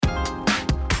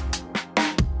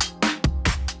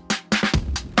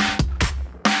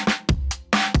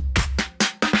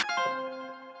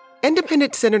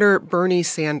Independent Senator Bernie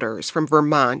Sanders from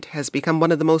Vermont has become one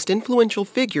of the most influential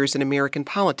figures in American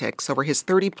politics over his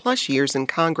 30-plus years in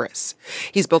Congress.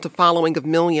 He's built a following of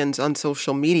millions on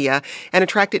social media and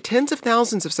attracted tens of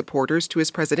thousands of supporters to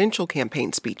his presidential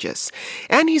campaign speeches.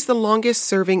 And he's the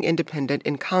longest-serving independent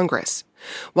in Congress.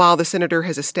 While the senator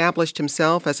has established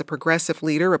himself as a progressive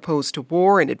leader opposed to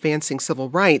war and advancing civil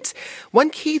rights, one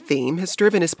key theme has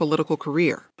driven his political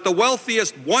career. The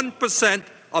wealthiest 1%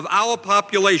 of our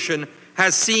population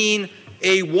has seen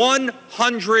a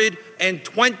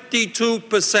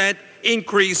 122%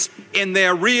 increase in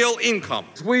their real income.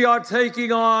 We are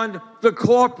taking on the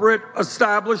corporate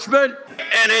establishment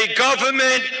and a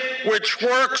government which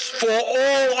works for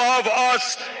all of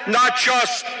us, not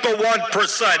just the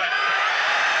 1%.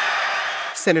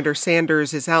 Senator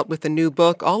Sanders is out with a new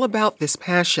book all about this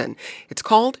passion. It's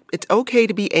called It's Okay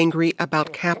to Be Angry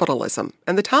About Capitalism,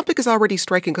 and the topic is already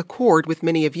striking a chord with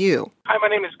many of you. Hi, my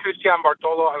name is Christian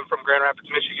Bartolo. I'm from Grand Rapids,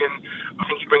 Michigan. I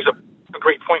think he brings up a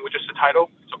great point with just the title.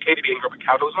 It's okay to be angry about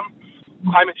capitalism.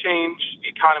 Climate change, the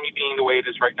economy being the way it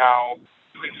is right now,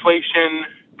 inflation,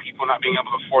 people not being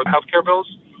able to afford healthcare bills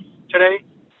today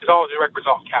is all a direct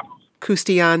result of capitalism.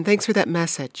 Kustian, thanks for that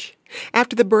message.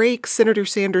 After the break, Senator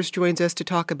Sanders joins us to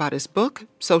talk about his book,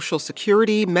 Social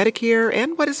Security, Medicare,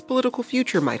 and what his political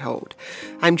future might hold.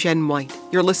 I'm Jen White.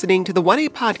 You're listening to the 1A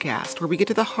podcast, where we get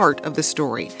to the heart of the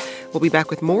story. We'll be back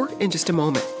with more in just a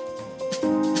moment.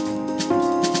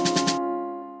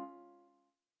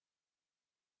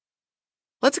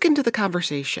 Let's get into the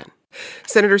conversation.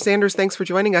 Senator Sanders, thanks for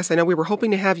joining us. I know we were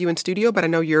hoping to have you in studio, but I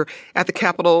know you're at the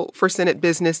Capitol for Senate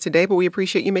business today, but we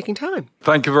appreciate you making time.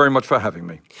 Thank you very much for having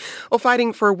me. Well,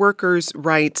 fighting for workers'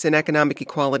 rights and economic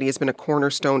equality has been a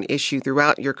cornerstone issue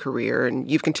throughout your career,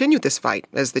 and you've continued this fight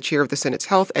as the chair of the Senate's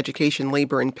Health, Education,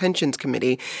 Labor, and Pensions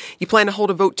Committee. You plan to hold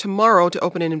a vote tomorrow to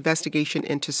open an investigation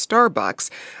into Starbucks.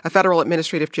 A federal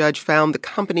administrative judge found the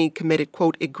company committed,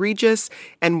 quote, egregious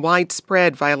and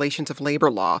widespread violations of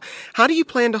labor law. How do you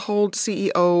plan to hold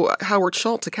CEO Howard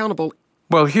Schultz accountable?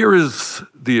 Well, here is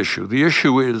the issue. The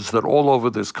issue is that all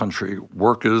over this country,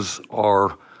 workers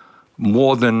are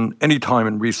more than any time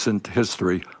in recent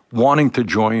history wanting to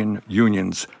join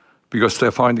unions because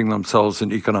they're finding themselves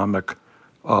in economic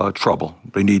trouble.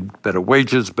 They need better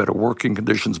wages, better working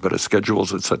conditions, better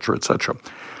schedules, et cetera, et cetera.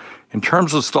 In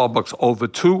terms of Starbucks, over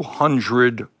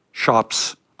 200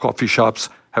 shops, coffee shops,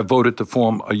 have voted to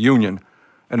form a union.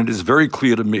 And it is very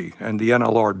clear to me and the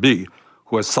NLRB,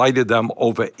 who has cited them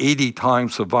over 80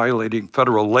 times for violating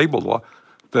federal labor law,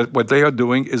 that what they are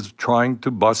doing is trying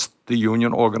to bust the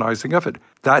union organizing effort.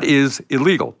 That is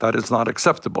illegal. That is not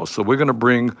acceptable. So we're going to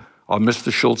bring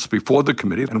Mr. Schultz before the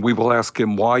committee, and we will ask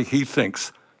him why he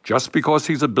thinks, just because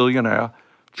he's a billionaire,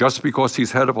 just because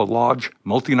he's head of a large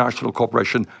multinational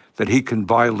corporation, that he can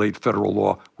violate federal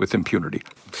law with impunity.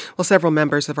 Well, several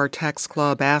members of our text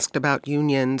club asked about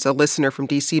unions. A listener from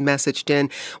D.C. messaged in,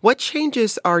 what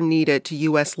changes are needed to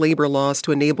U.S. labor laws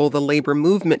to enable the labor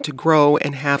movement to grow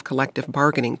and have collective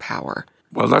bargaining power?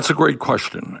 Well, that's a great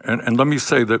question. And let me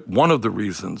say that one of the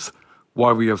reasons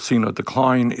why we have seen a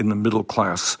decline in the middle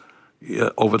class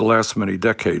over the last many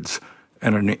decades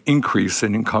and an increase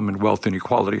in income and wealth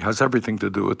inequality has everything to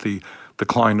do with the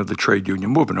decline of the trade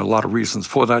union movement. A lot of reasons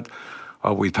for that.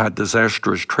 We've had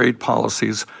disastrous trade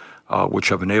policies, which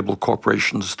have enabled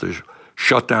corporations to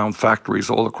shut down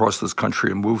factories all across this country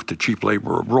and move to cheap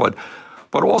labor abroad.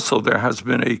 But also there has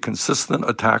been a consistent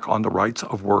attack on the rights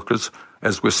of workers,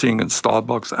 as we're seeing in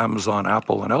Starbucks, Amazon,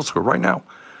 Apple, and elsewhere right now,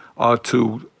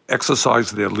 to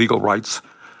exercise their legal rights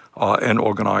and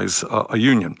organize a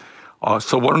union.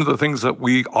 So one of the things that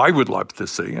I would love to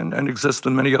see, and exist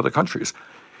in many other countries,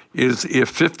 is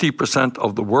if 50%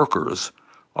 of the workers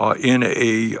in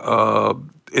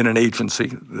an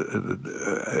agency,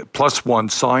 plus one,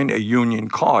 sign a union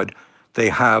card, they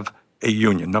have a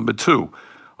union. Number two,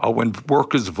 when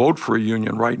workers vote for a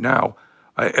union right now,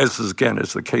 as is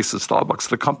the case of Starbucks,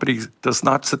 the company does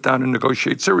not sit down and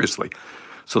negotiate seriously.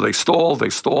 So they stall.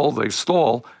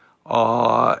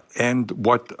 And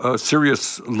what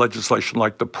serious legislation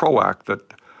like the PRO Act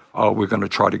that we're going to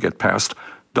try to get passed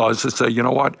does is say, you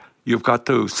know what, you've got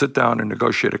to sit down and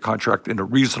negotiate a contract in a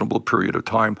reasonable period of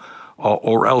time,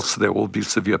 or else there will be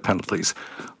severe penalties.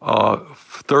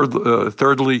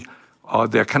 Thirdly,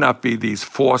 there cannot be these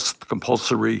forced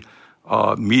compulsory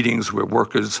meetings where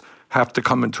workers have to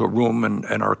come into a room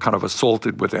and are kind of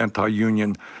assaulted with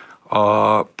anti-union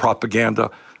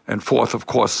propaganda. And fourth, of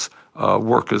course,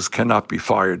 workers cannot be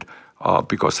fired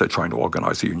because they're trying to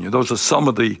organize a union. Those are some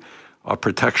of the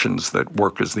protections that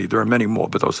workers need. There are many more,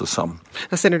 but those are some.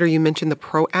 Now, Senator, you mentioned the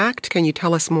PRO Act. Can you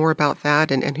tell us more about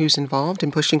that and who's involved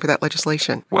in pushing for that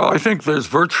legislation? Well, I think there's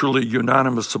virtually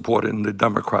unanimous support in the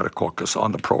Democratic caucus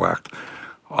on the PRO Act.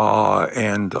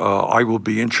 And I will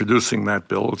be introducing that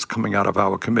bill. It's coming out of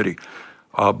our committee.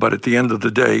 But at the end of the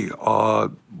day,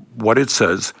 what it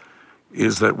says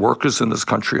is that workers in this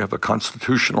country have a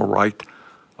constitutional right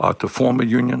to form a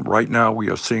union. Right now, we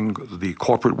are seeing the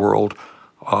corporate world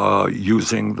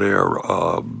using their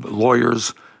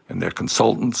lawyers and their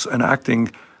consultants and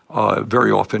acting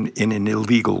very often in an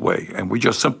illegal way. And we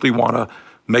just simply want to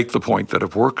make the point that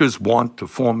if workers want to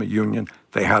form a union,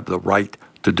 they have the right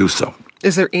to do so.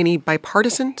 Is there any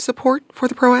bipartisan support for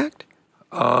the PRO Act?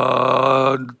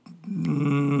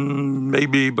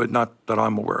 Maybe, but not that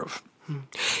I'm aware of.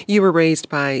 You were raised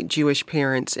by Jewish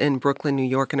parents in Brooklyn, New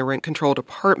York, in a rent-controlled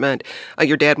apartment.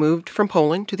 Your dad moved from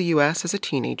Poland to the U.S. as a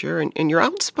teenager, and you're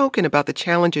outspoken about the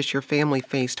challenges your family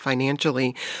faced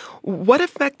financially. What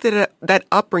effect did that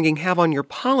upbringing have on your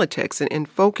politics and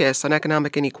focus on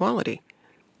economic inequality?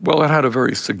 Well, it had a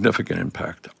very significant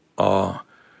impact.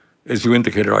 As you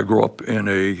indicated, I grew up in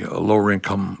a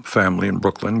lower-income family in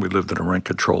Brooklyn. We lived in a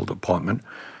rent-controlled apartment.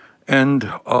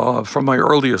 And from my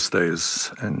earliest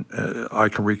days, and I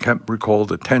can recall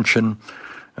the tension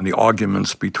and the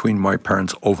arguments between my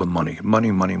parents over money.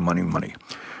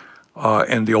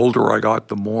 And the older I got,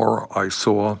 the more I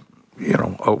saw,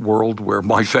 a world where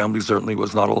my family certainly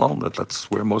was not alone, that's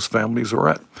where most families are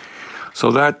at.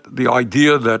 So that the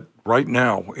idea that right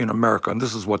now in America, and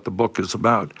this is what the book is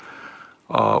about,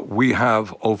 we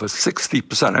have over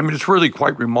 60%. I mean, it's really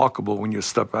quite remarkable when you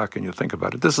step back and you think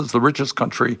about it. This is the richest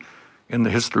country in the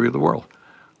history of the world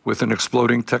with an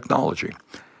exploding technology.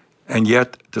 And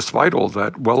yet, despite all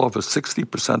that, well over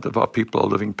 60% of our people are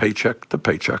living paycheck to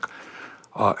paycheck.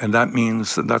 And that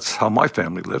means, and that's how my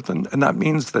family lived, and that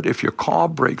means that if your car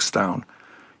breaks down,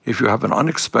 if you have an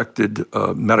unexpected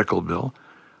medical bill,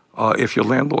 if your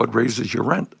landlord raises your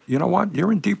rent, you know what?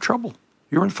 You're in deep trouble.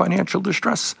 You're in financial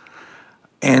distress.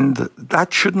 And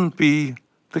that shouldn't be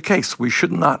the case. We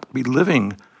should not be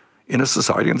living in a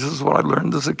society, and this is what I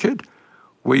learned as a kid,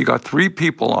 where you got three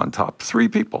people on top, three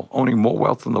people owning more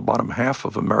wealth than the bottom half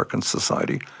of American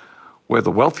society, where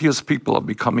the wealthiest people are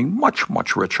becoming much,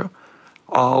 much richer,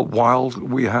 while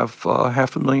we have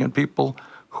 500,000 people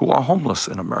who are homeless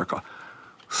in America.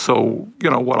 So,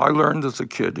 what I learned as a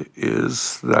kid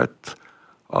is that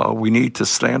we need to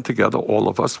stand together, all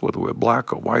of us, whether we're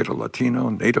black or white or Latino,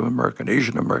 Native American,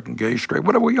 Asian American, gay, straight,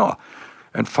 whatever we are,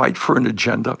 and fight for an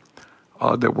agenda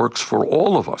that works for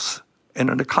all of us and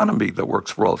an economy that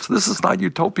works for all of us. This is not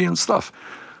utopian stuff.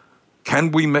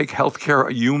 Can we make healthcare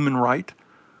a human right?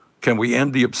 Can we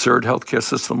end the absurd healthcare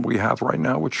system we have right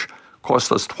now, which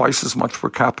costs us twice as much per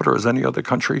capita as any other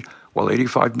country, while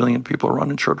 85 million people are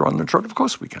uninsured or uninsured? Of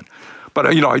course we can. But,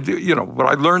 what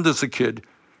I learned as a kid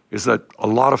is that a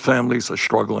lot of families are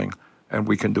struggling, and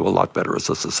we can do a lot better as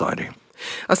a society.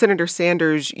 Senator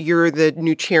Sanders, you're the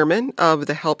new chairman of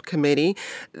the HELP Committee.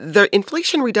 The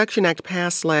Inflation Reduction Act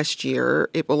passed last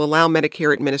year. It will allow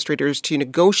Medicare administrators to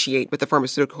negotiate with the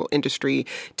pharmaceutical industry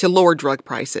to lower drug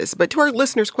prices. But to our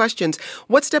listeners' questions,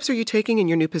 what steps are you taking in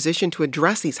your new position to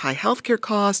address these high healthcare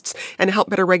costs and help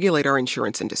better regulate our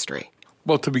insurance industry?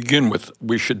 Well, to begin with,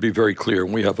 we should be very clear.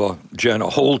 We have, Jen, a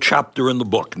whole chapter in the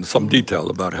book in some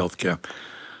detail about healthcare.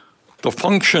 The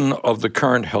function of the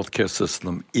current healthcare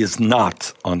system is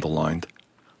not, underlined,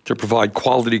 to provide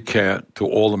quality care to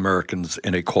all Americans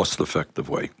in a cost-effective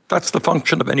way. That's the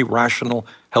function of any rational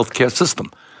healthcare system.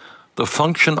 The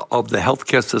function of the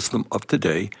healthcare system of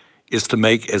today is to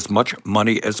make as much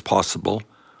money as possible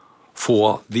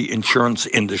for the insurance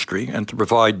industry and to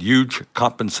provide huge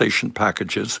compensation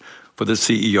packages for the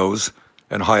CEOs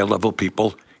and higher-level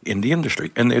people in the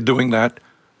industry. And they're doing that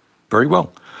very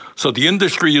well. So the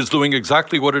industry is doing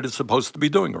exactly what it is supposed to be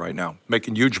doing right now,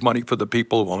 making huge money for the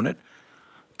people who own it.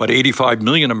 But 85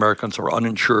 million Americans are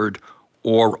uninsured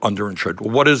or underinsured.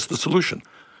 Well, what is the solution?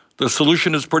 The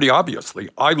solution is pretty obviously.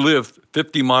 I live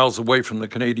 50 miles away from the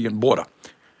Canadian border.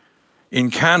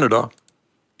 In Canada,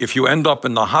 if you end up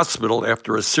in the hospital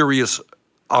after a serious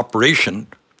operation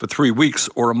for 3 weeks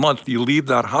or a month, you leave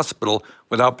that hospital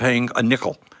without paying a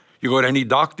nickel. You go to any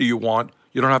doctor you want,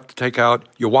 you don't have to take out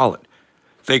your wallet.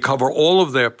 They cover all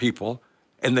of their people,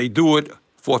 and they do it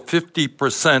for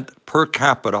 50% per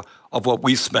capita of what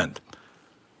we spend.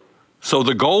 So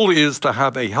the goal is to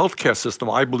have a healthcare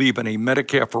system, I believe, in a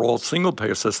Medicare for all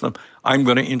single-payer system. I'm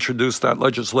going to introduce that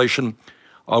legislation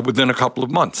within a couple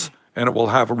of months, and it will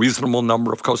have a reasonable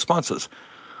number of co-sponsors.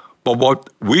 But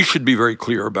what we should be very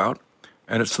clear about,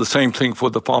 and it's the same thing for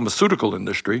the pharmaceutical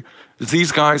industry, is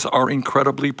these guys are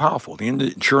incredibly powerful. The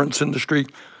insurance industry,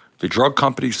 the drug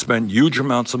companies spend huge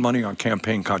amounts of money on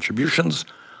campaign contributions,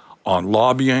 on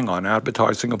lobbying, on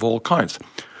advertising of all kinds.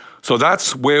 So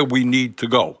that's where we need to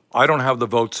go. I don't have the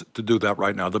votes to do that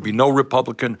right now. There'll be no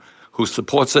Republican who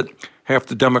supports it. Half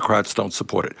the Democrats don't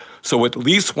support it. So at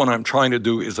least what I'm trying to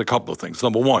do is a couple of things.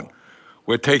 Number one,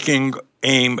 we're taking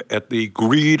aim at the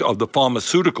greed of the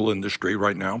pharmaceutical industry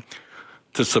right now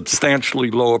to substantially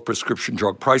lower prescription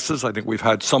drug prices. I think we've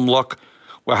had some luck.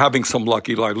 We're having some luck.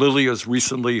 Eli Lilly has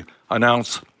recently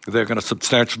announced they're going to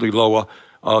substantially lower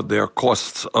their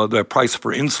costs, their price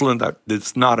for insulin. That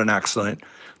is not an accident.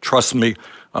 Trust me.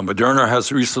 Moderna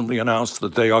has recently announced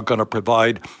that they are going to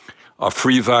provide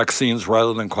free vaccines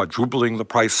rather than quadrupling the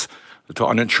price to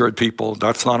uninsured people.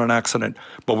 That's not an accident.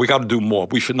 But we got to do more.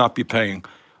 We should not be paying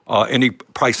any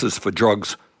prices for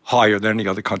drugs higher than any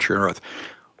other country on earth.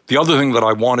 The other thing that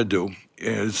I want to do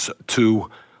is to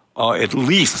at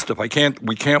least, if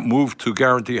we can't move to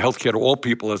guarantee health care to all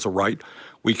people as a right,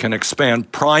 we can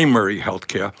expand primary health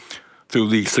care through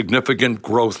the significant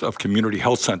growth of community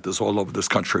health centers all over this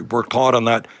country. Worked hard on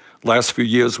that last few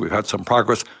years. We've had some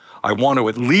progress. I want to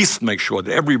at least make sure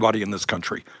that everybody in this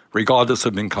country, regardless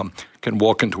of income, can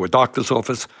walk into a doctor's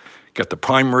office, get the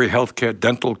primary health care,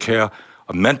 dental care,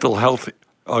 mental health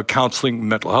counseling.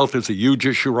 Mental health is a huge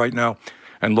issue right now,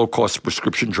 and low-cost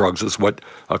prescription drugs is what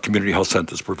community health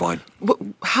centers provide.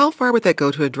 How far would that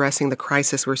go to addressing the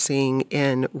crisis we're seeing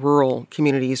in rural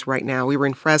communities right now? We were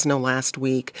in Fresno last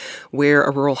week where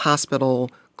a rural hospital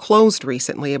closed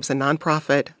recently. It was a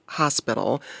nonprofit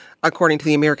hospital. According to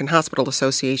the American Hospital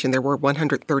Association, there were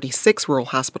 136 rural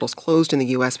hospitals closed in the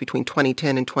U.S. between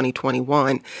 2010 and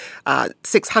 2021.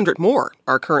 600 more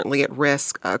are currently at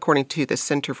risk, according to the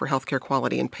Center for Healthcare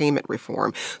Quality and Payment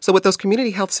Reform. So would those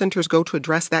community health centers go to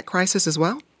address that crisis as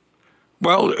well?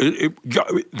 Well,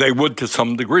 they would to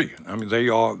some degree. I mean, they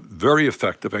are very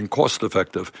effective and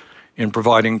cost-effective in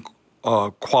providing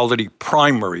quality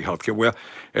primary health care, where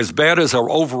as bad as our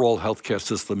overall healthcare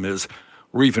system is,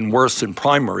 or even worse in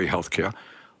primary health care.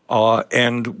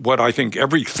 And what I think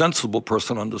every sensible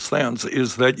person understands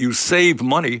is that you save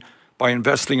money by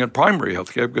investing in primary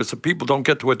health care, because if people don't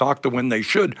get to a doctor when they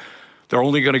should, they're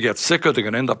only going to get sicker. They're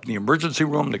going to end up in the emergency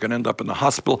room. They're going to end up in the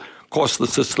hospital, cost the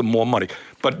system more money.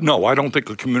 But no, I don't think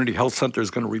the community health center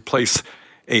is going to replace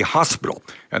a hospital.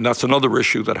 And that's another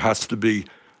issue that has to be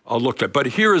looked at. But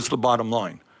here is the bottom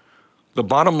line. The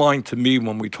bottom line to me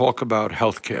when we talk about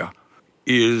health care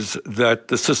is that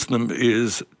the system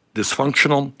is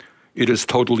dysfunctional, it is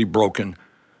totally broken,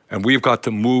 and we've got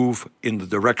to move in the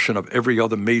direction of every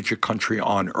other major country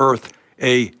on earth.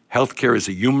 Healthcare is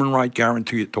a human right,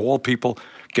 guarantee it to all people,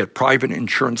 get private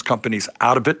insurance companies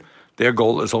out of it. Their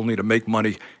goal is only to make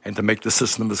money and to make the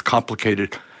system as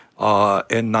complicated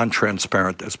and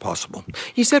non-transparent as possible.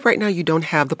 You said right now you don't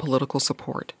have the political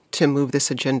support to move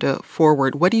this agenda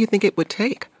forward. What do you think it would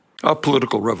take? A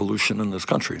political revolution in this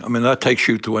country. I mean, that takes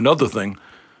you to another thing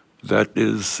that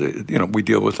is, we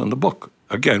deal with in the book.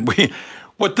 Again,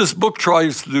 what this book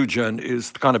tries to do, Jen,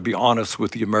 is to kind of be honest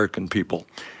with the American people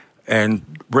and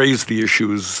raise the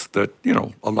issues that,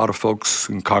 a lot of folks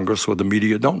in Congress or the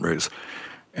media don't raise.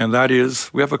 And that is,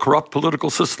 we have a corrupt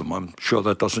political system. I'm sure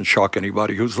that doesn't shock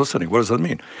anybody who's listening. What does that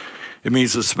mean? It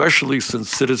means especially since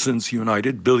Citizens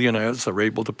United, billionaires are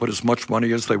able to put as much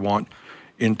money as they want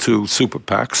into super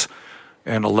PACs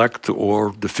and elect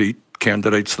or defeat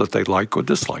candidates that they like or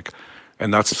dislike.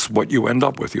 And that's what you end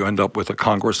up with. You end up with a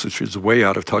Congress which is way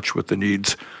out of touch with the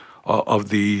needs of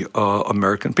the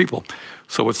American people.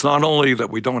 So it's not only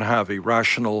that we don't have a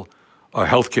rational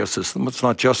healthcare system. It's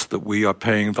not just that we are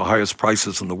paying the highest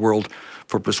prices in the world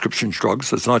for prescription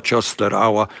drugs. It's not just that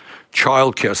our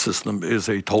child care system is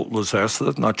a total disaster.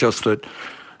 It's not just that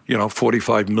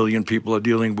 45 million people are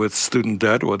dealing with student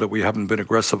debt, or that we haven't been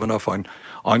aggressive enough on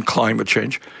climate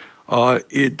change.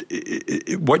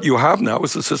 What you have now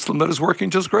is a system that is working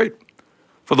just great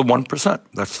for the 1%.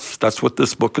 That's what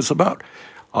this book is about.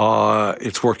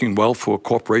 It's working well for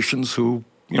corporations who,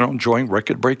 enjoying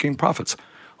record-breaking profits.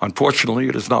 Unfortunately,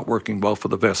 it is not working well for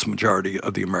the vast majority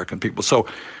of the American people. So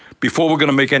before we're going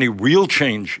to make any real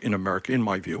change in America, in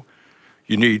my view,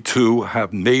 you need to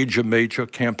have major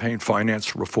campaign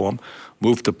finance reform,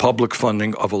 move to public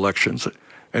funding of elections,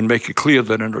 and make it clear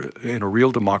that in a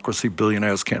real democracy,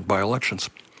 billionaires can't buy elections.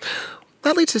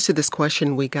 That leads us to this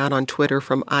question we got on Twitter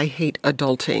from I Hate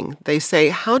Adulting. They say,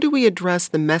 how do we address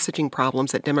the messaging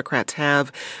problems that Democrats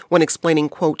have when explaining,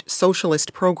 quote,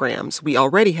 socialist programs we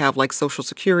already have like Social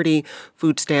Security,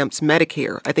 food stamps,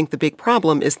 Medicare? I think the big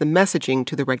problem is the messaging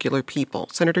to the regular people.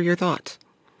 Senator, your thoughts?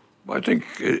 I think,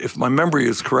 if my memory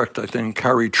is correct, I think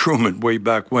Harry Truman, way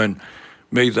back when,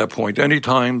 made that point.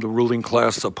 Anytime the ruling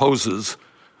class opposes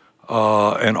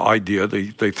an idea,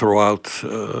 they throw out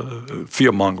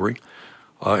fear-mongering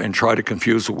and try to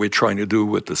confuse what we're trying to do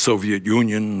with the Soviet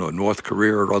Union or North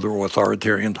Korea or other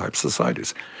authoritarian-type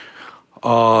societies.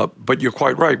 But you're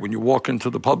quite right. When you walk into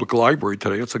the public library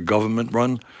today, it's a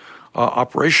government-run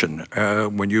operation.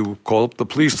 When you call up the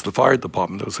police, the fire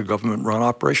department, those are government-run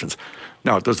operations.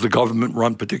 Now, does the government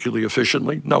run particularly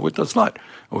efficiently? No, it does not.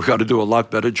 We've got to do a lot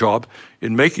better job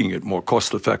in making it more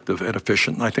cost-effective and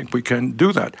efficient, and I think we can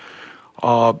do that.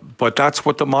 But that's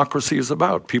what democracy is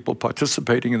about, people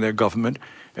participating in their government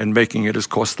and making it as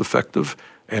cost-effective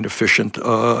and efficient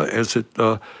as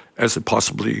it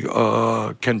possibly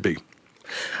can be.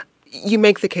 You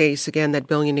make the case, again, that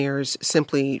billionaires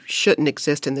simply shouldn't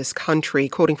exist in this country.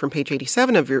 Quoting from page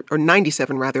 97 of your, or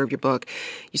 97 rather, of your book,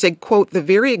 you say, quote, "The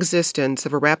very existence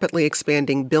of a rapidly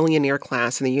expanding billionaire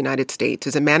class in the United States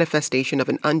is a manifestation of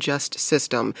an unjust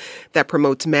system that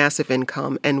promotes massive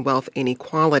income and wealth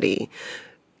inequality."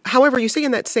 However, you say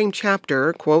in that same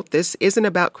chapter, quote, "This isn't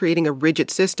about creating a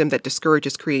rigid system that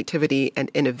discourages creativity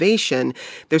and innovation.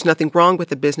 There's nothing wrong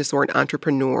with a business or an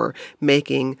entrepreneur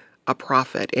making a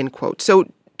profit," end quote. So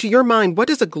to your mind, what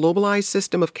does a globalized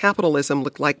system of capitalism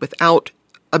look like without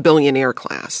a billionaire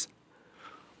class?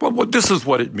 Well, this is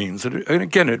what it means. And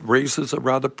again, it raises a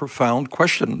rather profound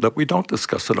question that we don't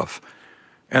discuss enough.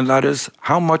 And that is,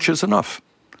 how much is enough?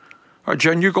 All right,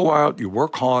 Jen, you go out, you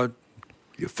work hard,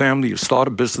 your family, you start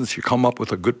a business, you come up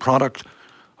with a good product,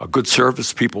 a good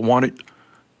service, people want it,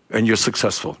 and you're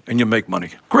successful, and you make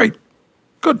money. Great.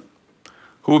 Good.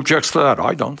 Who objects to that?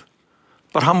 I don't.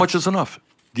 But how much is enough?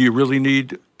 Do you really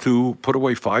need to put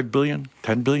away $5 billion,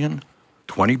 $10 billion,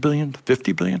 $20 billion,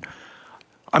 $50 billion?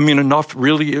 I mean, enough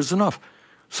really is enough.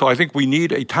 So I think we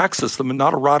need a tax system, and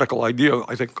not a radical idea.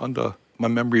 I think my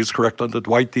memory is correct, under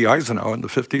Dwight D. Eisenhower in the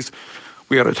 50s,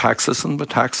 we had a tax system that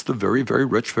taxed the very, very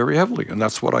rich very heavily, and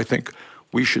that's what I think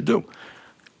we should do.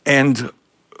 And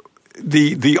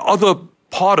the other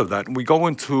part of that, and we go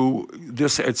into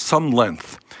this at some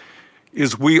length,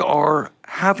 is we are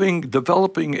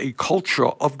developing a culture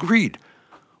of greed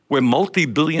where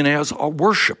multi-billionaires are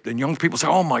worshipped, and young people say,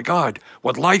 "Oh my God,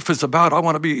 what life is about, I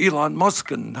want to be Elon Musk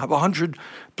and have $100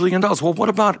 billion. Well, what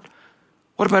about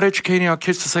educating our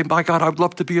kids to say, "My God, I'd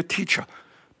love to be a teacher,"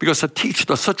 because a teacher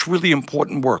does such really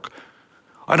important work.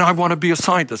 And I want to be a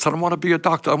scientist. I don't want to be a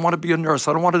doctor. I want to be a nurse.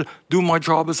 I don't want to do my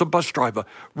job as a bus driver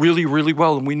really, really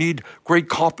well. And we need great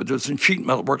carpenters and sheet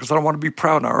metal workers. I don't want to be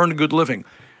proud and I earn a good living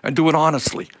and do it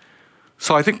honestly.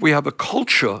 So I think we have a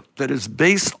culture that is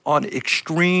based on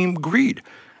extreme greed.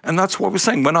 And that's what we're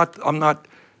saying. I'm not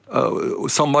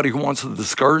somebody who wants to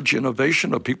discourage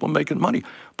innovation or people making money.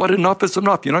 But enough is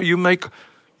enough. You have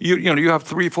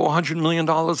 $300-400 million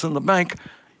in the bank.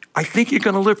 I think you're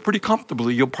going to live pretty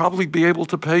comfortably. You'll probably be able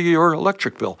to pay your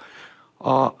electric bill.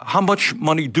 How much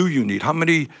money do you need? How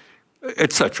many,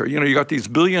 et cetera? You got these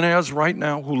billionaires right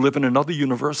now who live in another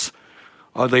universe.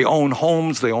 They own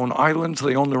homes, they own islands,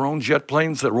 they own their own jet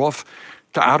planes. They're off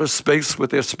to outer space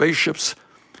with their spaceships,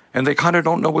 and they kind of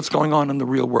don't know what's going on in the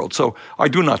real world. So I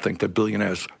do not think that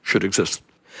billionaires should exist.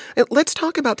 Let's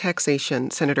talk about taxation,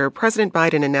 Senator. President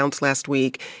Biden announced last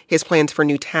week his plans for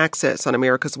new taxes on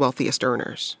America's wealthiest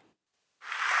earners.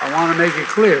 I want to make it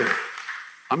clear,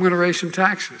 I'm going to raise some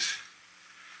taxes.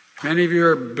 Many of you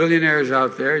are billionaires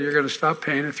out there, you're going to stop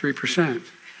paying at 3%.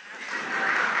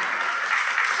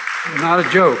 Not a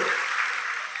joke.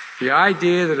 The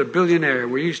idea that a billionaire,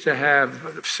 we used to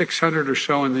have 600 or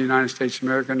so in the United States of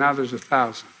America, now there's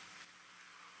 1,000.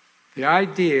 The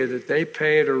idea that they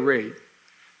pay at a rate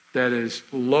that is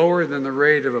lower than the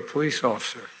rate of a police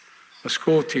officer, a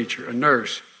school teacher, a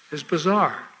nurse, is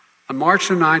bizarre. On March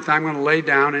the 9th, I'm going to lay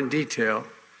down in detail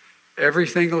every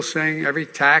single thing, every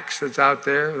tax that's out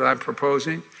there that I'm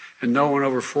proposing, and no one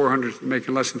over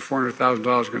making less than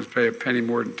 $400,000 is going to pay a penny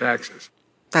more than taxes.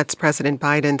 That's President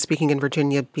Biden speaking in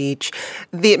Virginia Beach.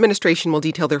 The administration will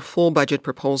detail their full budget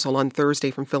proposal on Thursday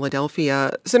from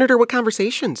Philadelphia. Senator, what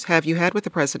conversations have you had with the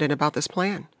president about this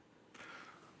plan?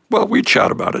 Well, we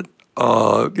chat about it.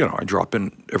 I drop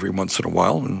in every once in a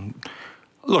while. And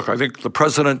look, I think the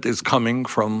president is coming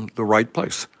from the right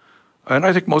place. And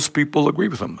I think most people agree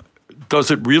with him. Does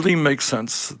it really make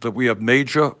sense that we have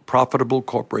major profitable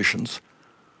corporations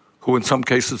who in some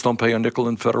cases don't pay a nickel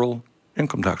in federal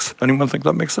income tax? Anyone think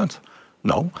that makes sense?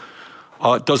 No.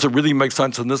 Does it really make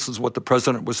sense, and this is what the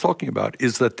president was talking about,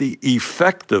 is that the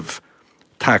effective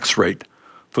tax rate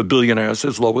for billionaires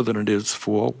is lower than it is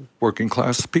for working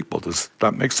class people? Does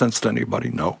that make sense to anybody?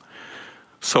 No.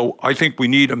 So I think we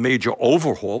need a major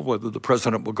overhaul. Whether the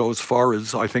president will go as far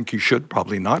as I think he should,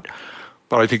 probably not.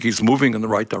 But I think he's moving in the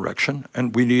right direction.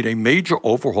 And we need a major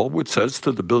overhaul which says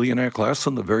to the billionaire class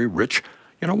and the very rich,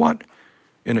 you know what?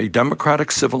 In a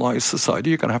democratic, civilized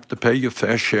society, you're going to have to pay your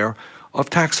fair share of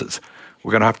taxes.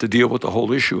 We're going to have to deal with the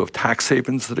whole issue of tax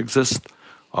havens that exist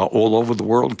all over the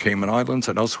world, Cayman Islands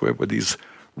and elsewhere, where these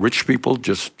rich people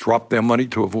just drop their money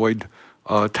to avoid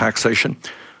taxation.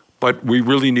 But we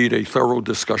really need a thorough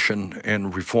discussion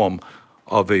and reform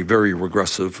of a very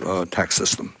regressive tax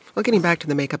system. Well, getting back to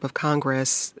the makeup of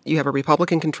Congress, you have a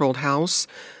Republican-controlled House.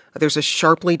 There's a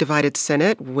sharply divided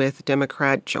Senate with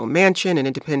Democrat Joe Manchin and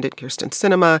Independent Kyrsten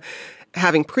Sinema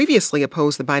having previously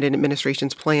opposed the Biden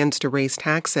administration's plans to raise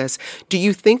taxes. Do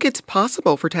you think it's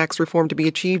possible for tax reform to be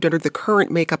achieved under the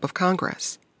current makeup of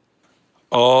Congress?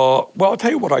 Well, I'll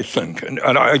tell you what I think, and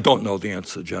I don't know the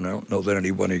answer, Jen. I don't know that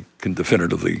anybody can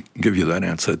definitively give you that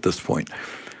answer at this point.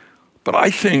 But I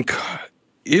think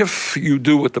if you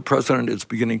do what the president is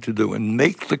beginning to do and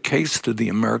make the case to the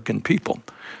American people,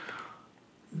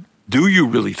 do you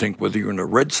really think, whether you're in a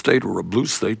red state or a blue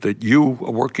state, that you,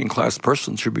 a working class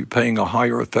person, should be paying a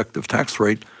higher effective tax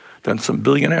rate than some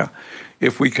billionaire?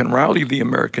 If we can rally the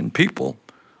American people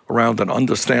around an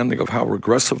understanding of how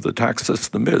regressive the tax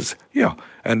system is, yeah,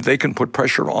 and they can put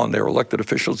pressure on their elected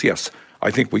officials, yes, I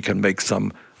think we can make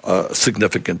some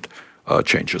significant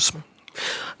changes.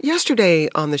 Yesterday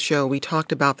on the show, we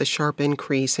talked about the sharp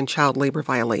increase in child labor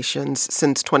violations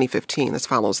since 2015. This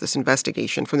follows this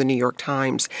investigation from the New York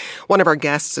Times. One of our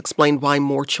guests explained why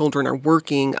more children are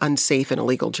working unsafe and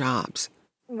illegal jobs.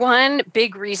 One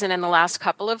big reason in the last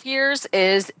couple of years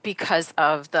is because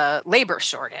of the labor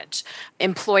shortage.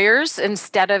 Employers,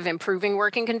 instead of improving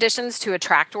working conditions to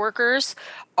attract workers,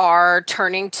 are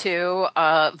turning to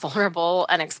a vulnerable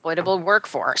and exploitable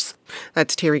workforce.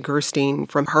 That's Terry Gerstein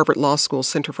from Harvard Law School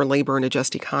Center for Labor and a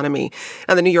Just Economy.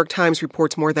 And the New York Times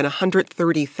reports more than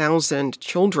 130,000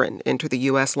 children entered the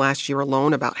U.S. last year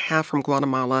alone, about half from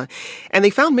Guatemala. And they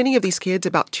found many of these kids,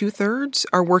 about two-thirds,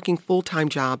 are working full-time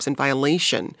jobs in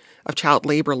violation of child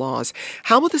labor laws.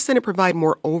 How will the Senate provide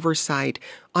more oversight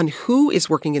on who is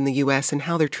working in the U.S. and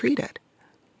how they're treated?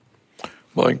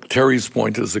 Well, I think Terry's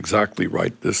point is exactly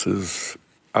right. This is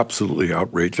absolutely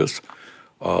outrageous.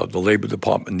 The Labor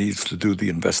Department needs to do the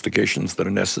investigations that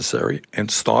are necessary and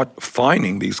start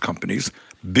fining these companies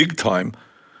big time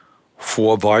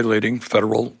for violating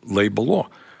federal labor law.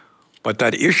 But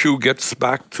that issue gets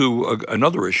back to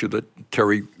another issue that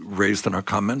Terry raised in her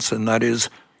comments, and that is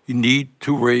you need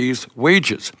to raise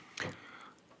wages.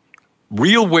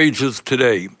 Real wages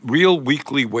today, real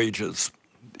weekly wages,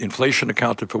 inflation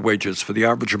accounted for wages for the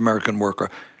average American worker,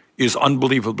 is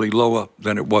unbelievably lower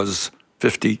than it was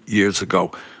 50 years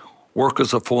ago.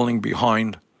 Workers are falling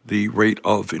behind the rate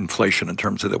of inflation in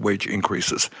terms of their wage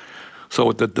increases.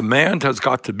 So the demand has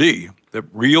got to be that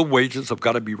real wages have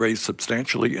got to be raised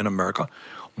substantially in America.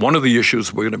 One of the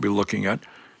issues we're going to be looking at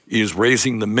is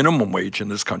raising the minimum wage in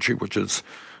this country, which has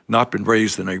not been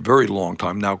raised in a very long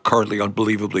time, now currently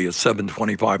unbelievably at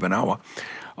 $7.25 an hour,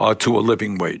 to a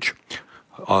living wage.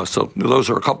 So those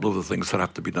are a couple of the things that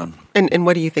have to be done. And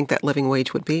what do you think that living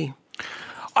wage would be?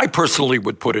 I personally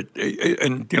would put it,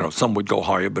 and some would go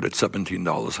higher, but at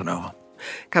 $17 an hour.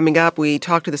 Coming up, we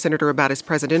talk to the senator about his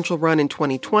presidential run in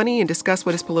 2020 and discuss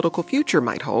what his political future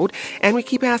might hold. And we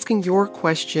keep asking your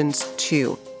questions,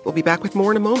 too. We'll be back with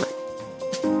more in a moment.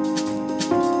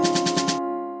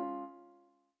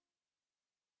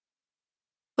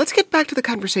 Let's get back to the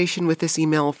conversation with this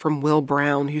email from Will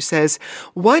Brown, who says,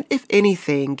 what, if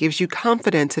anything, gives you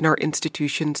confidence in our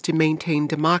institutions to maintain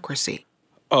democracy?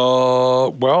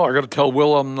 Well, I got to tell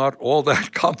Will I'm not all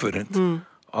that confident.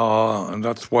 And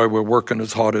that's why we're working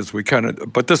as hard as we can.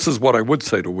 But this is what I would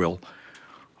say to Will.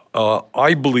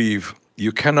 I believe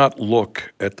you cannot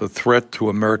look at the threat to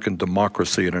American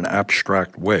democracy in an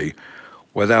abstract way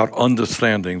without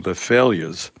understanding the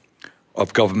failures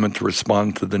of government to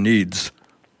respond to the needs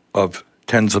of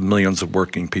tens of millions of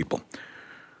working people.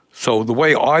 So the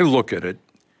way I look at it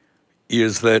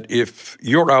is that if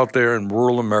you're out there in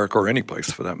rural America, or any place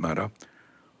for that matter,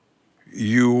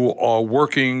 you are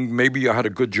working, maybe you had a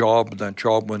good job, and that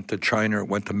job went to China, it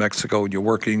went to Mexico, and you're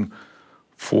working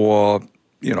for,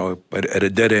 at a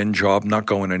dead-end job, not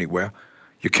going anywhere.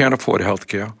 You can't afford health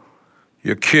care.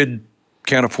 Your kid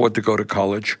can't afford to go to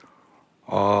college.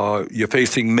 You're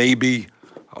facing maybe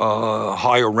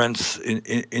higher rents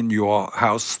in your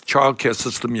house. Child care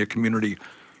system in your community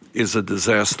is a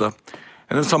disaster.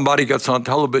 And then somebody gets on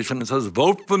television and says,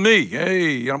 vote for me.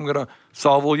 Hey, I'm going to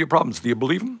solve all your problems. Do you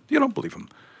believe him? You don't believe him.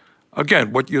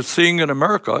 Again, what you're seeing in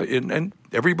America, and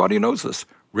everybody knows this,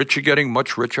 Rich are getting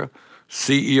much richer.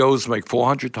 CEOs make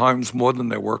 400 times more than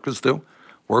their workers do.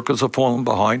 Workers are falling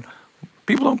behind.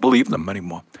 People don't believe them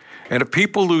anymore. And if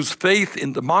people lose faith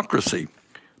in democracy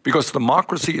because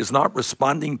democracy is not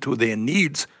responding to their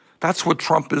needs, that's what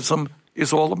Trumpism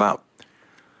is all about.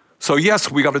 So yes,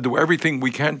 we got to do everything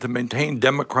we can to maintain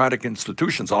democratic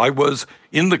institutions. I was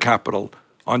in the Capitol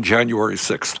on January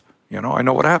 6th. I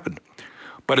know what happened.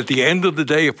 But at the end of the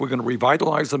day, if we're going to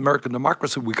revitalize American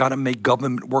democracy, we got to make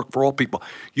government work for all people.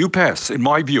 You pass, in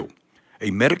my view,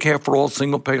 a Medicare for all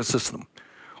single-payer system,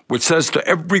 which says to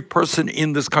every person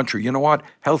in this country, you know what?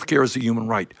 Healthcare is a human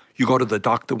right. You go to the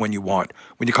doctor when you want.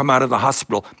 When you come out of the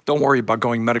hospital, don't worry about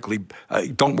going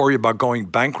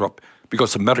bankrupt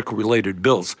because of medical-related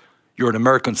bills. You're an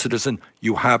American citizen.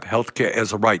 You have health care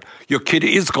as a right. Your kid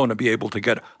is going to be able to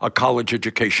get a college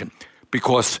education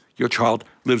because your child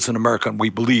lives in America and we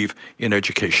believe in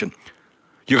education.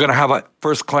 You're going to have a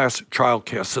first-class child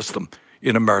care system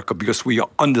in America because we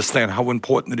understand how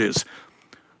important it is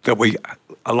that we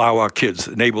enable our kids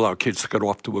to get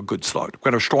off to a good start.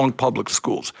 We're going to have strong public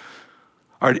schools.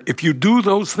 All right, if you do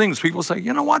those things, people say,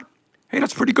 you know what? Hey,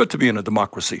 that's pretty good to be in a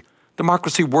democracy.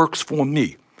 Democracy works for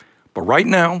me. But right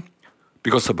now,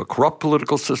 because of a corrupt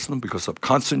political system, because of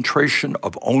concentration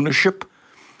of ownership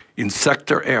in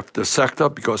sector after sector,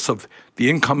 because of the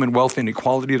income and wealth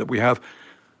inequality that we have,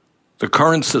 the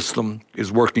current system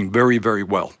is working very, very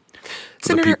well for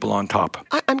Senator, the people on top.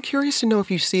 I'm curious to know if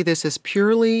you see this as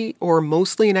purely or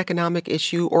mostly an economic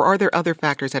issue, or are there other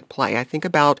factors at play? I think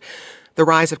about the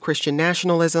rise of Christian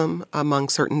nationalism among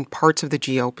certain parts of the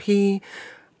GOP,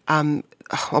 a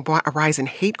rise in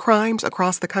hate crimes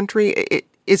across the country.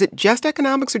 Is it just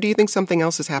economics, or do you think something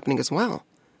else is happening as well?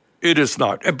 It is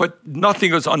not, but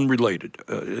nothing is unrelated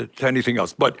to anything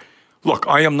else. But look,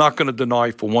 I am not going to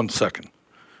deny for 1 second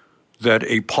that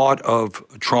a part of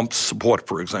Trump's support,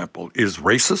 for example, is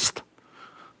racist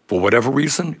for whatever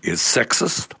reason, is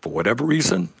sexist for whatever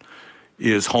reason,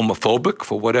 is homophobic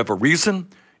for whatever reason,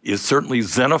 is certainly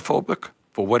xenophobic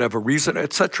for whatever reason,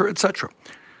 et cetera, et cetera.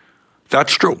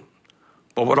 That's true.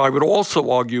 But what I would also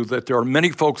argue that there are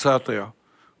many folks out there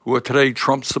who are today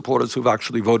Trump supporters who've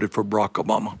actually voted for Barack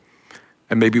Obama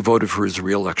and maybe voted for his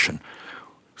reelection.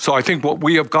 So I think what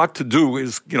we have got to do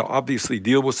is, obviously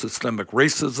deal with systemic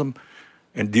racism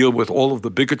and deal with all of the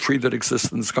bigotry that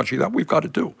exists in this country. That we've got to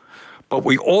do. But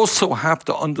we also have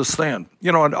to understand,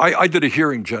 and I did a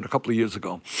hearing, Jen, a couple of years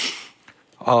ago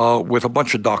with a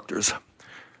bunch of doctors,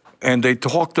 and they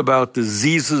talked about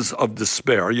diseases of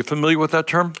despair. Are you familiar with that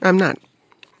term? I'm not.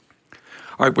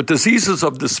 All right, what diseases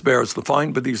of despair is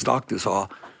defined by these doctors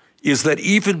is that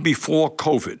even before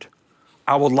COVID,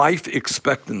 our life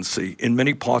expectancy in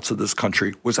many parts of this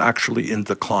country was actually in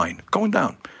decline, going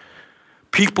down.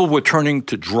 People were turning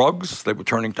to drugs, they were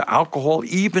turning to alcohol,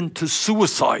 even to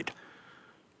suicide,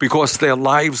 because their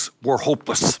lives were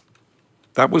hopeless.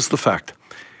 That was the fact.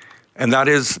 And that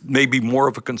is maybe more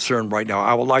of a concern right now.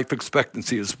 Our life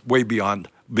expectancy is way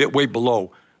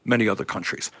below many other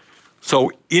countries.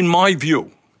 So in my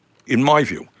view,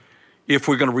 if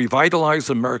we're going to revitalize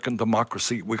American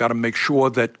democracy, we got to make sure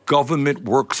that government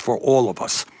works for all of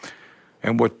us.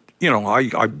 And what,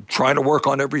 I'm trying to work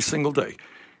on every single day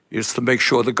is to make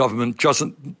sure the government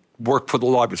doesn't work for the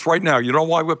lobbyists. Right now, you know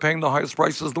why we're paying the highest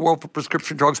prices in the world for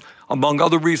prescription drugs? Among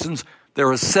other reasons, there are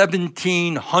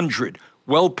 1,700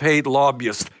 well-paid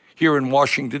lobbyists here in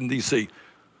Washington, D.C.,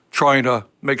 trying to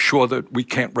make sure that we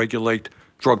can't regulate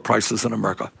drug prices in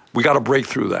America. We got to break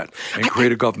through that and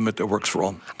create a government that works for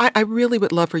all. I really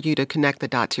would love for you to connect the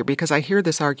dots here, because I hear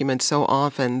this argument so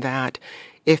often that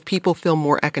if people feel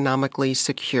more economically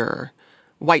secure,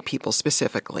 white people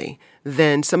specifically,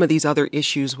 then some of these other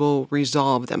issues will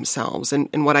resolve themselves.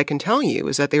 And what I can tell you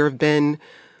is that there have been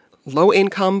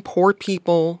low-income, poor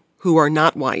people who are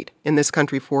not white in this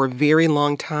country for a very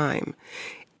long time.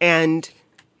 And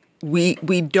we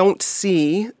don't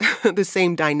see the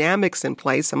same dynamics in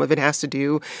place. Some of it has to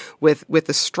do with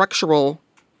the structural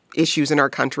issues in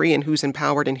our country and who's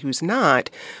empowered and who's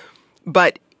not.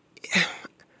 But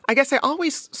I guess I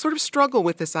always sort of struggle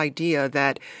with this idea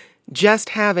that just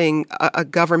having a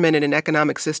government and an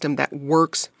economic system that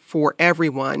works for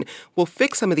everyone will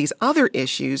fix some of these other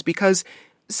issues, because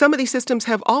some of these systems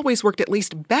have always worked at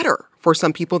least better for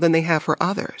some people than they have for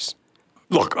others.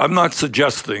 Look, I'm not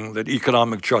suggesting that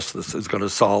economic justice is going to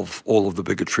solve all of the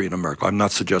bigotry in America. I'm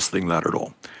not suggesting that at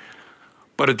all.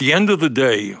 But at the end of the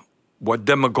day, what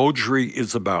demagoguery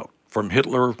is about, from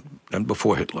Hitler and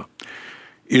before Hitler,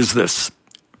 is this.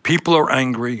 People are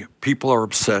angry, people are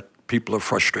upset, people are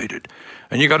frustrated.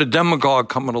 And you got a demagogue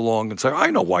coming along and say,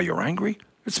 I know why you're angry.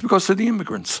 It's because of the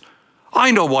immigrants.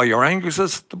 I know why you're angry. He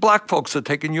says, the black folks are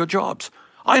taking your jobs.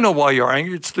 I know why you're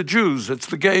angry. It's the Jews. It's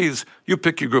the gays. You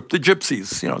pick your group. The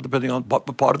gypsies, depending on what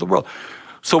part of the world.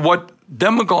 So what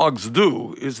demagogues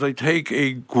do is they take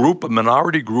a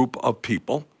minority group of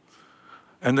people,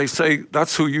 and they say,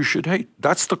 that's who you should hate.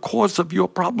 That's the cause of your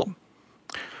problem.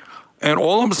 And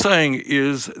all I'm saying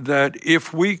is that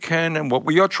if we can, and what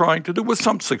we are trying to do with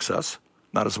some success,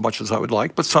 not as much as I would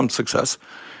like, but some success,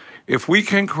 if we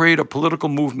can create a political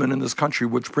movement in this country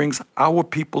which brings our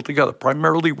people together,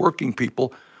 primarily working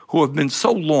people who have been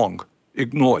so long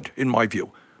ignored, in my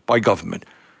view, by government,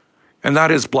 and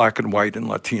that is black and white and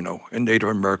Latino and Native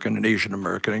American and Asian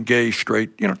American and gay,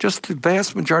 straight, just the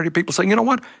vast majority of people saying, you know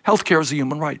what, healthcare is a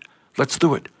human right. Let's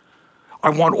do it. I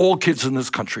want all kids in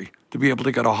this country to be able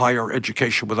to get a higher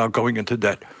education without going into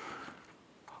debt.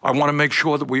 I want to make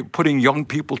sure that we're putting young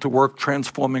people to work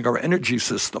transforming our energy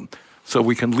system so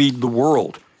we can lead the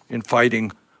world in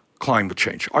fighting climate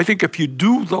change. I think if you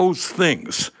do those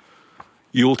things,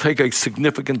 you'll take a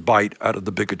significant bite out of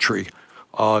the bigotry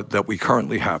that we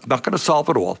currently have. Not going to solve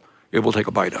it all. It will take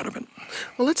a bite out of it.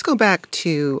 Well, let's go back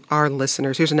to our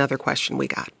listeners. Here's another question we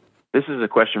got. This is a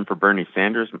question for Bernie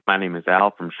Sanders. My name is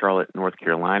Al from Charlotte, North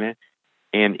Carolina.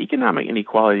 And economic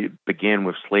inequality began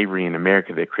with slavery in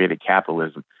America that created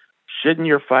capitalism. Shouldn't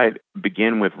your fight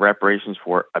begin with reparations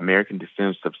for American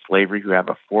descendants of slavery who have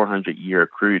a 400-year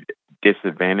accrued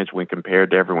disadvantage when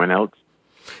compared to everyone else?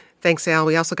 Thanks, Al.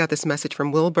 We also got this message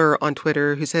from Wilbur on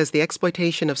Twitter, who says the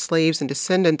exploitation of slaves and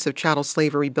descendants of chattel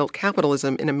slavery built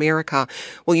capitalism in America.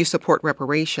 Will you support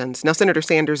reparations? Now, Senator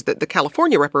Sanders, the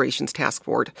California Reparations Task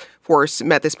Force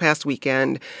met this past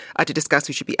weekend to discuss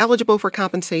who should be eligible for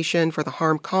compensation for the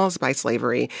harm caused by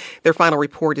slavery. Their final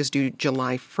report is due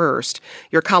July 1st.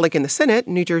 Your colleague in the Senate,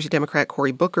 New Jersey Democrat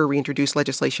Cory Booker, reintroduced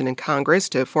legislation in Congress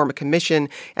to form a commission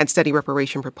and study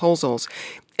reparation proposals.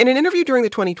 In an interview during the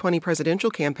 2020 presidential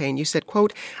campaign, you said,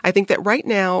 quote, I think that right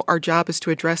now our job is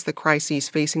to address the crises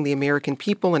facing the American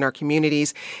people and our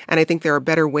communities, and I think there are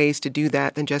better ways to do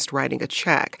that than just writing a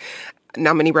check.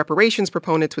 Now, many reparations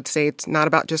proponents would say it's not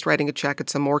about just writing a check.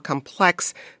 It's a more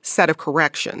complex set of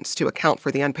corrections to account for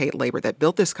the unpaid labor that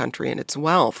built this country and its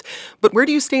wealth. But where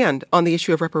do you stand on the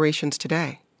issue of reparations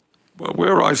today? Well,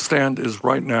 where I stand is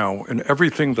right now, in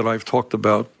everything that I've talked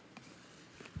about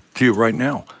to you right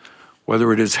now,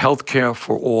 whether it is health care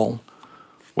for all,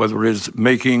 whether it is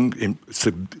making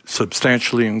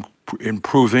substantially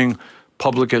improving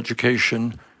public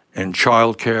education and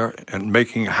child care and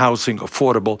making housing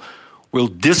affordable, will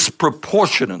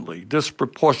disproportionately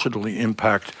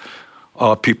impact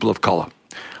people of color.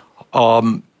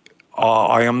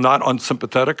 I am not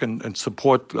unsympathetic and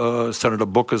support Senator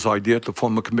Booker's idea to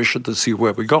form a commission to see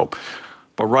where we go.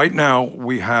 But right now,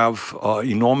 we have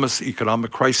enormous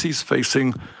economic crises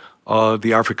facing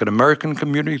the African-American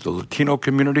community, the Latino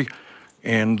community,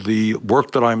 and the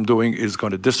work that I'm doing is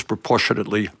going to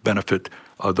disproportionately benefit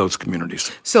those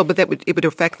communities. So, but it would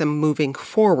affect them moving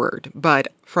forward. But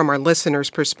from our listeners'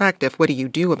 perspective, what do you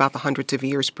do about the hundreds of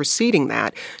years preceding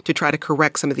that to try to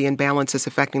correct some of the imbalances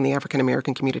affecting the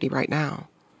African-American community right now?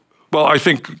 Well, I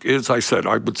think, as I said,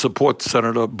 I would support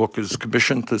Senator Booker's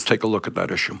commission to take a look at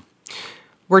that issue.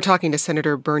 We're talking to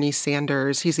Senator Bernie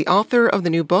Sanders. He's the author of the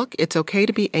new book, It's Okay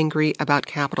to Be Angry About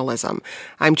Capitalism.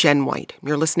 I'm Jen White.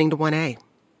 You're listening to 1A.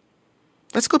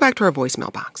 Let's go back to our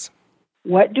voicemail box.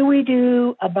 What do we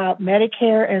do about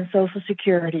Medicare and Social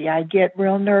Security? I get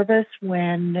real nervous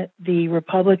when the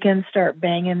Republicans start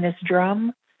banging this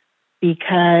drum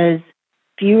because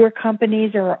fewer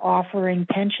companies are offering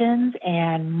pensions,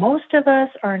 and most of us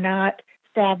are not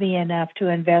savvy enough to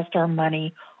invest our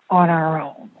money on our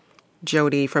own.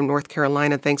 Jody from North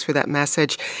Carolina, thanks for that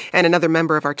message. And another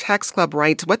member of our text club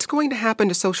writes, what's going to happen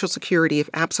to Social Security if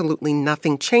absolutely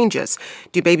nothing changes?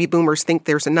 Do baby boomers think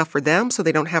there's enough for them so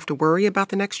they don't have to worry about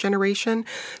the next generation?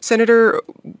 Senator,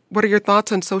 what are your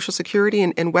thoughts on Social Security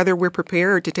and whether we're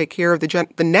prepared to take care of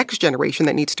the next generation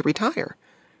that needs to retire?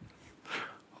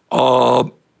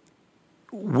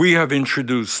 We have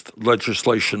introduced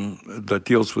legislation that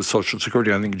deals with Social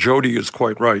Security. I think Jody is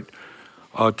quite right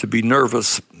to be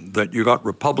nervous that you got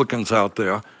Republicans out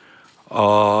there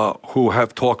who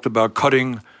have talked about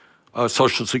cutting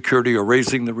Social Security or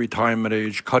raising the retirement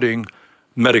age, cutting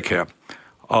Medicare.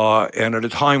 And at a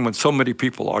time when so many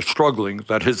people are struggling,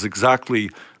 that is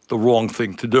exactly the wrong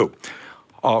thing to do.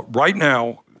 Right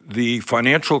now, the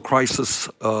financial crisis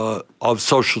of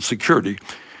Social Security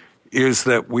is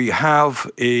that we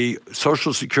have a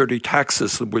Social Security tax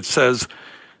system which says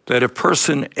that if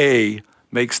person A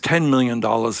makes $10 million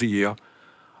a year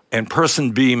and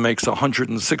person B makes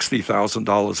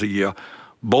 $160,000 a year,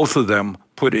 both of them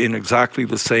put in exactly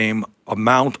the same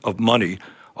amount of money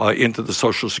into the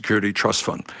Social Security Trust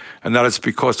Fund. And that is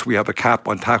because we have a cap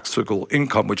on taxable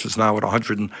income, which is now at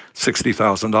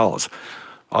 $160,000.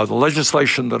 The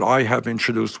legislation that I have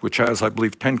introduced, which has, I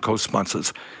believe, 10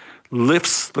 co-sponsors,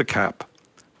 lifts the cap,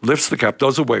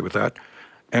 does away with that,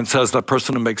 and says that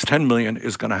person who makes $10 million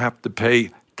is going to have to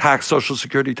pay Social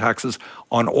Security taxes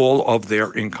on all of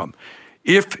their income.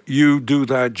 If you do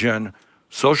that, Jen,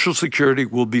 Social Security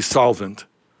will be solvent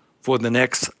for the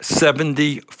next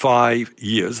 75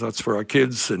 years. That's for our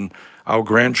kids and our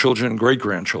grandchildren and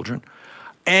great-grandchildren.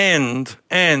 And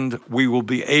we will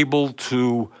be able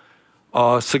to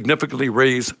significantly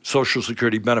raise Social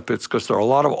Security benefits because there are a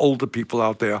lot of older people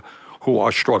out there who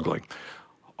are struggling.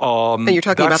 And you're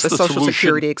talking about the Social solution.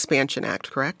 Security Expansion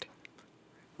Act, correct?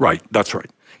 Right, that's right.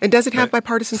 And does it have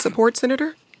bipartisan support,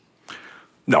 Senator?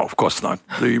 No, of course not.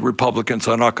 The Republicans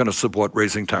are not going to support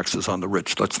raising taxes on the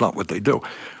rich. That's not what they do.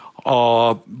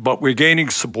 But we're gaining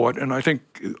support, and I think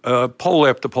poll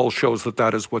after poll shows that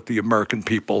that is what the American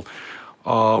people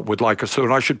would like us to.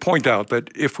 And I should point out that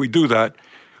if we do that,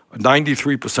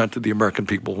 93% of the American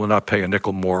people will not pay a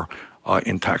nickel more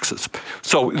in taxes.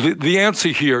 So the answer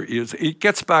here is it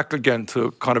gets back again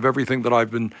to kind of everything that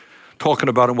I've been talking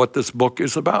about and what this book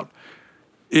is about.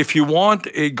 If you want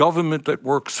a government that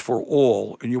works for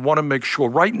all, and you want to make sure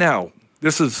right now,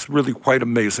 this is really quite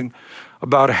amazing,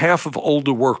 about half of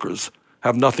older workers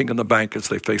have nothing in the bank as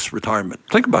they face retirement.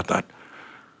 Think about that.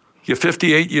 You're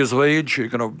 58 years of age, you're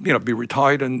going to be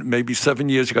retired in maybe 7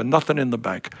 years, you got nothing in the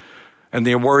bank. And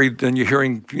they're worried, then you're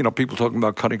hearing people talking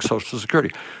about cutting Social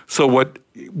Security. So what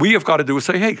we have got to do is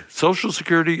say, hey, Social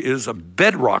Security is a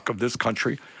bedrock of this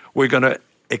country. We're going to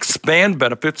expand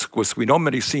benefits, because we know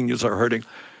many seniors are hurting,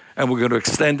 and we're going to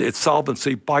extend its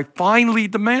solvency by finally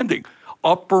demanding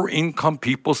upper income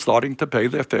people starting to pay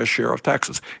their fair share of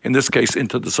taxes, in this case,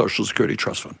 into the Social Security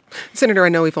Trust Fund. Senator, I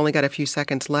know we've only got a few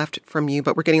seconds left from you,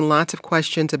 but we're getting lots of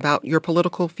questions about your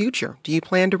political future. Do you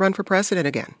plan to run for president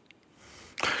again?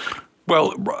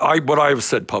 Well, what I have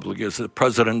said publicly is that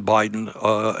President Biden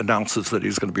announces that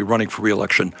he's going to be running for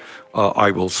re-election.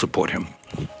 I will support him.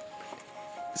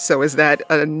 So is that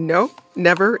a no?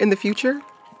 Never in the future?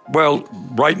 Well,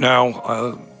 right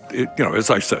now, as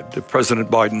I said, if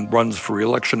President Biden runs for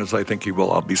re-election, as I think he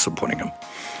will, I'll be supporting him.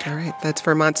 All right. That's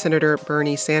Vermont Senator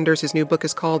Bernie Sanders. His new book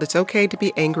is called It's Okay to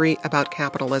Be Angry About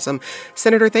Capitalism.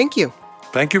 Senator, thank you.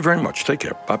 Thank you very much. Take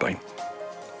care. Bye-bye.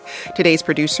 Today's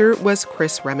producer was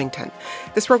Chris Remington.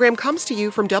 This program comes to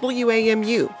you from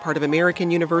WAMU, part of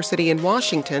American University in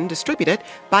Washington, distributed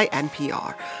by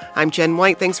NPR. I'm Jen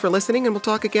White. Thanks for listening, and we'll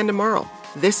talk again tomorrow.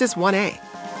 This is 1A.